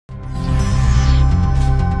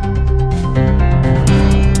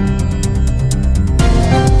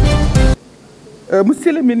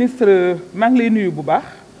Monsieur le ministre maa ngi lay nuyu bu baax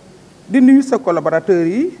di nuyu sa collaborateurs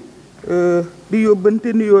yi di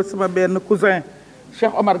yóbbante nuyoo sama benn cousin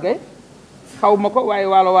Cheikh Omar Gueye xaw ma ko waaye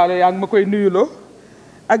waalo yaa ngi ma koy nuyuloo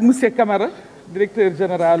ak monsieur Camara directeur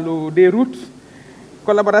général des routes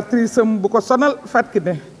collaboratrice am bu ko sonal Fatou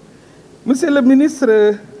Kiné monsieur le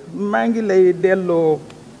ministre maa ngi lay delloo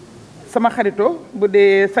sama xarito bu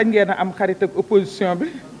dee sañ ngeen a am xarit ak opposition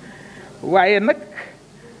bi waaye nag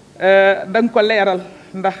da nga ko leeral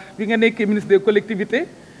ndax bi nga nekkee ministre des collectivités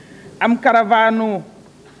am caravane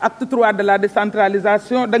acte 3 de la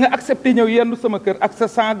décentralisation da nga accepté ñëw yendu sama kër ak sa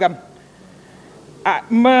 100 gan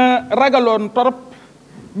ma ragaloon torop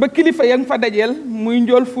ba kilifa ya nga fa dajeel muy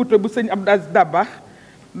njool Fuuta bu sëñ Abdou Aziz Dabakh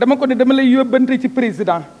dama ko ne dama lay yóbbante ci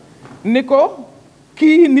président ni ko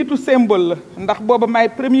kii nitu symbole la ndax booba maay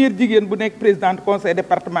première jigéen bu nekk présidente conseil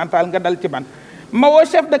départemental nga dal ci man ma woo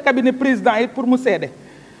chef de cabinet président yi pour mu seede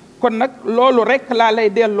kon nag loolu rek laa lay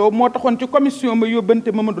delloo moo taxoon ci commission ma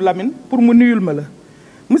yóbbante Mamadou Lamine pour mu nuyul ma la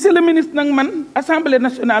monsieur le ministre nag man assemblée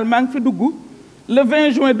nationale maa ngi fi dugg le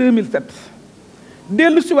 20 juin 2007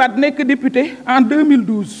 dellu siwaat nekk député en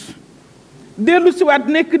 2012 dellu siwaat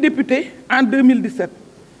nekk député en 2017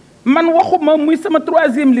 man waxuma muy sama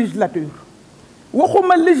 3e législature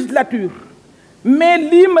waxuma législature mais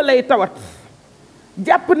lii ma lay tawat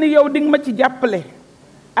jàpp ni yow di nga ma ci jàppale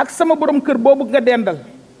ak sama borom kër boobu nga dendal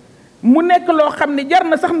mu nekk loo xam ne jar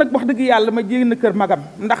na sax nag wax dëgg yàlla ma jéem na kër magam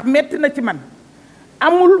ndax metti na ci man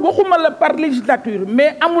amul waxuma la par législature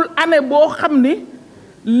mais amul année boo xam ni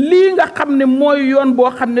lii nga xam ne mooy yoon boo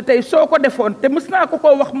xam ne tey soo ko defoon te mës naa ko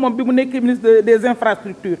wax moom bi mu nekkee ministre des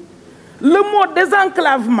infrastructures le mot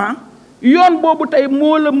désenclavement yoon boobu tey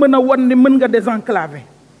moo la mën a won ni mën nga désenclaver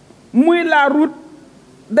muy la route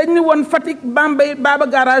dañu woon Fatick Bambey Baba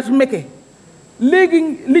garage Mékhé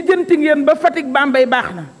léegi lijjanti ngeen ba Fatick Bambey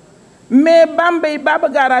baax na mais Bambey Baba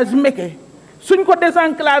garage Mékhé suñ ko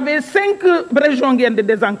désenclaver 5 régions ngeen di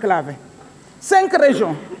désenclaver 5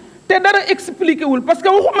 régions te dara expliqué wul parce que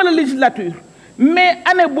waxuma la législature mais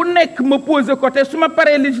année bu nekk ma posé ko te su ma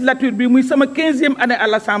paree législature bi muy sama 15e année à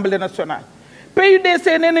l'Assemblée nationale PUDC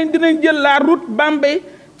nee nañ dinañ jël la route Bambey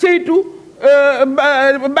Ceytu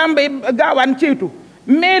Bambey Gaawaan Ceytu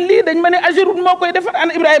mais lii dañ ma ne Ageroute moo koy defar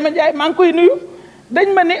ana Ibrahima Ndiaye maa ngi koy nuyu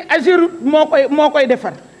dañ ma ne Ageroute moo koy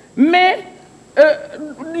defar mais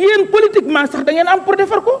yéen politiquement sax da ngeen am pour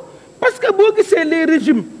defar ko parce que boo gisee les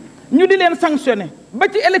régimes ñu di leen sanctionné ba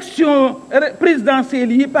ci élection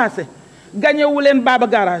présidentielle yi passé gagné wu leen Baba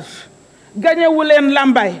garage gagné wu leen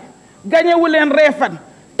Lambaye gagné wu leen Réfane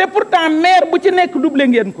te pourtant maire bu ci nekk doublé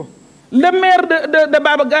ngeen ko le maire de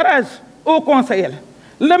Baba garage au conseiller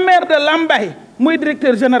le maire de Lambaye muy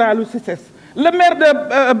directeur général u CICES le maire de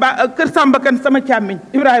Kër Samba Kane sama càmmiñ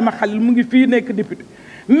Ibrahima Khalil mu ngi fii nekk député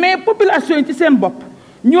mais population yi ci seen bopp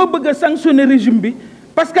ñoo bëgg a sanctionner régime bi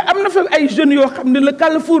parce que am na fa ay jeunes yoo xam ne le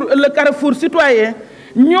carrefour citoyen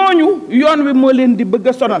ñooñu yoon wi moo leen di bëgg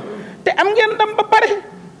a sonal te am ngeen dem ba pare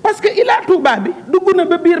parce que Ila Touba bi dugg na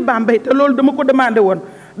ba biir Bambey te loolu dama ko demandé woon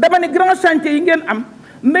dama ne grand chantier yi ngeen am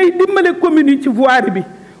nay dimbale communes yi ci voirie bi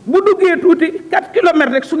bu duggee tuuti 4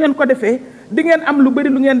 kilomètres rek su ngeen ko defee di ngeen am lu bëri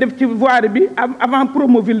lu ngeen def ci voirie bi avant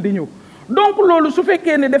Promoville di ñëw donc loolu su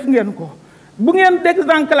fekkee ne def ngeen ko bu ngeen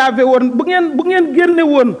désenclavé woon bu ngeen génne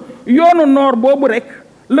woon yoonu nord boobu rek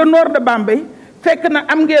le nord de Bambey fekk na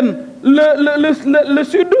am ngeen le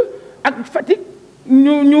sud ak Fatick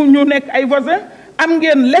ñu nekk ay voisins am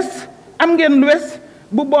ngeen l'est am ngeen l'ouest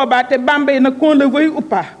bu boobaa te Bambey nag qu'on le veuille ou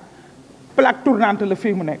pas plaque tournante la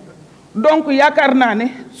fii mu nekk donc yaakaar naa ne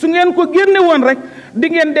su ngeen ko génne woon rek di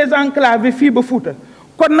ngeen désenclavé fii ba Fuuta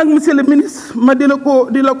kon nag monsieur le ministre ma di la ko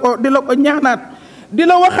ñaanaat di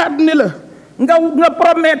la waxaat ni la nga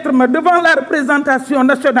promettre ma devant la représentation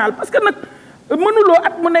nationale parce que nag mënuloo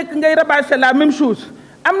at mu nekk ngay rabâcher la même chose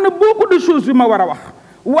am na beaucoup de choses yu ma war a wax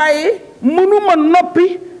waaye mënuma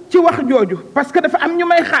noppi ci wax jooju parce que dafa am ñu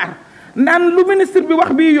may xaar naan lu ministre bi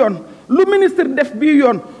wax bii yoon lu ministre def bii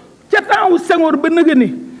yoon ca temps wu Senghor ba nëga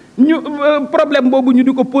ni ñu problème boobu ñu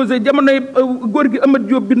di ko posé jamonoy góor gi Amath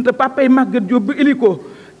Diop Binta papay Maguette Diop bu hélico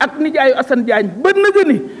ak nijaayu Assane Diagne ba nëga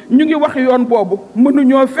ni ñu ngi wax yoon boobu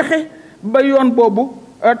mënuñoo fexe ba yoon boobu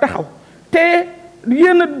taxaw te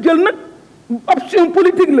yéen a jël nag option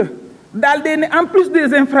politique la daal dee ne en plus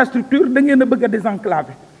des infrastructures da ngeen a bëgg a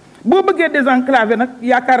désenclaver boo bëggee désenclaver nag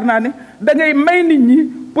yaakaar naa ne da ngay may nit ñi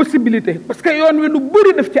possibilité parce que yoon wi lu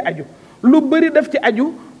bëri def ci aju lu bëri def ci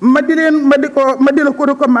aju ma di la ko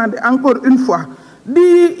recommander encore une fois di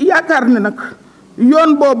yaakaar ne nag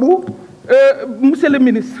yoon boobu monsieur le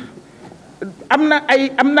ministre am na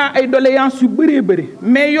ay doléances yu bëree bëri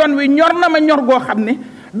mais yoon wi ñor na ma ñor goo xam ne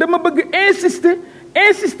dama bëgg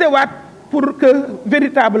insister waat pour que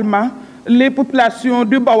véritablement les populations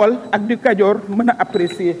du Bawol ak du Kajoor mën a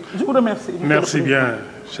apprécier. Je vous remercie. Merci bien,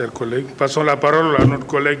 chers collègues. Passons la parole à notre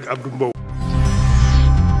collègue Abdou Mbodji.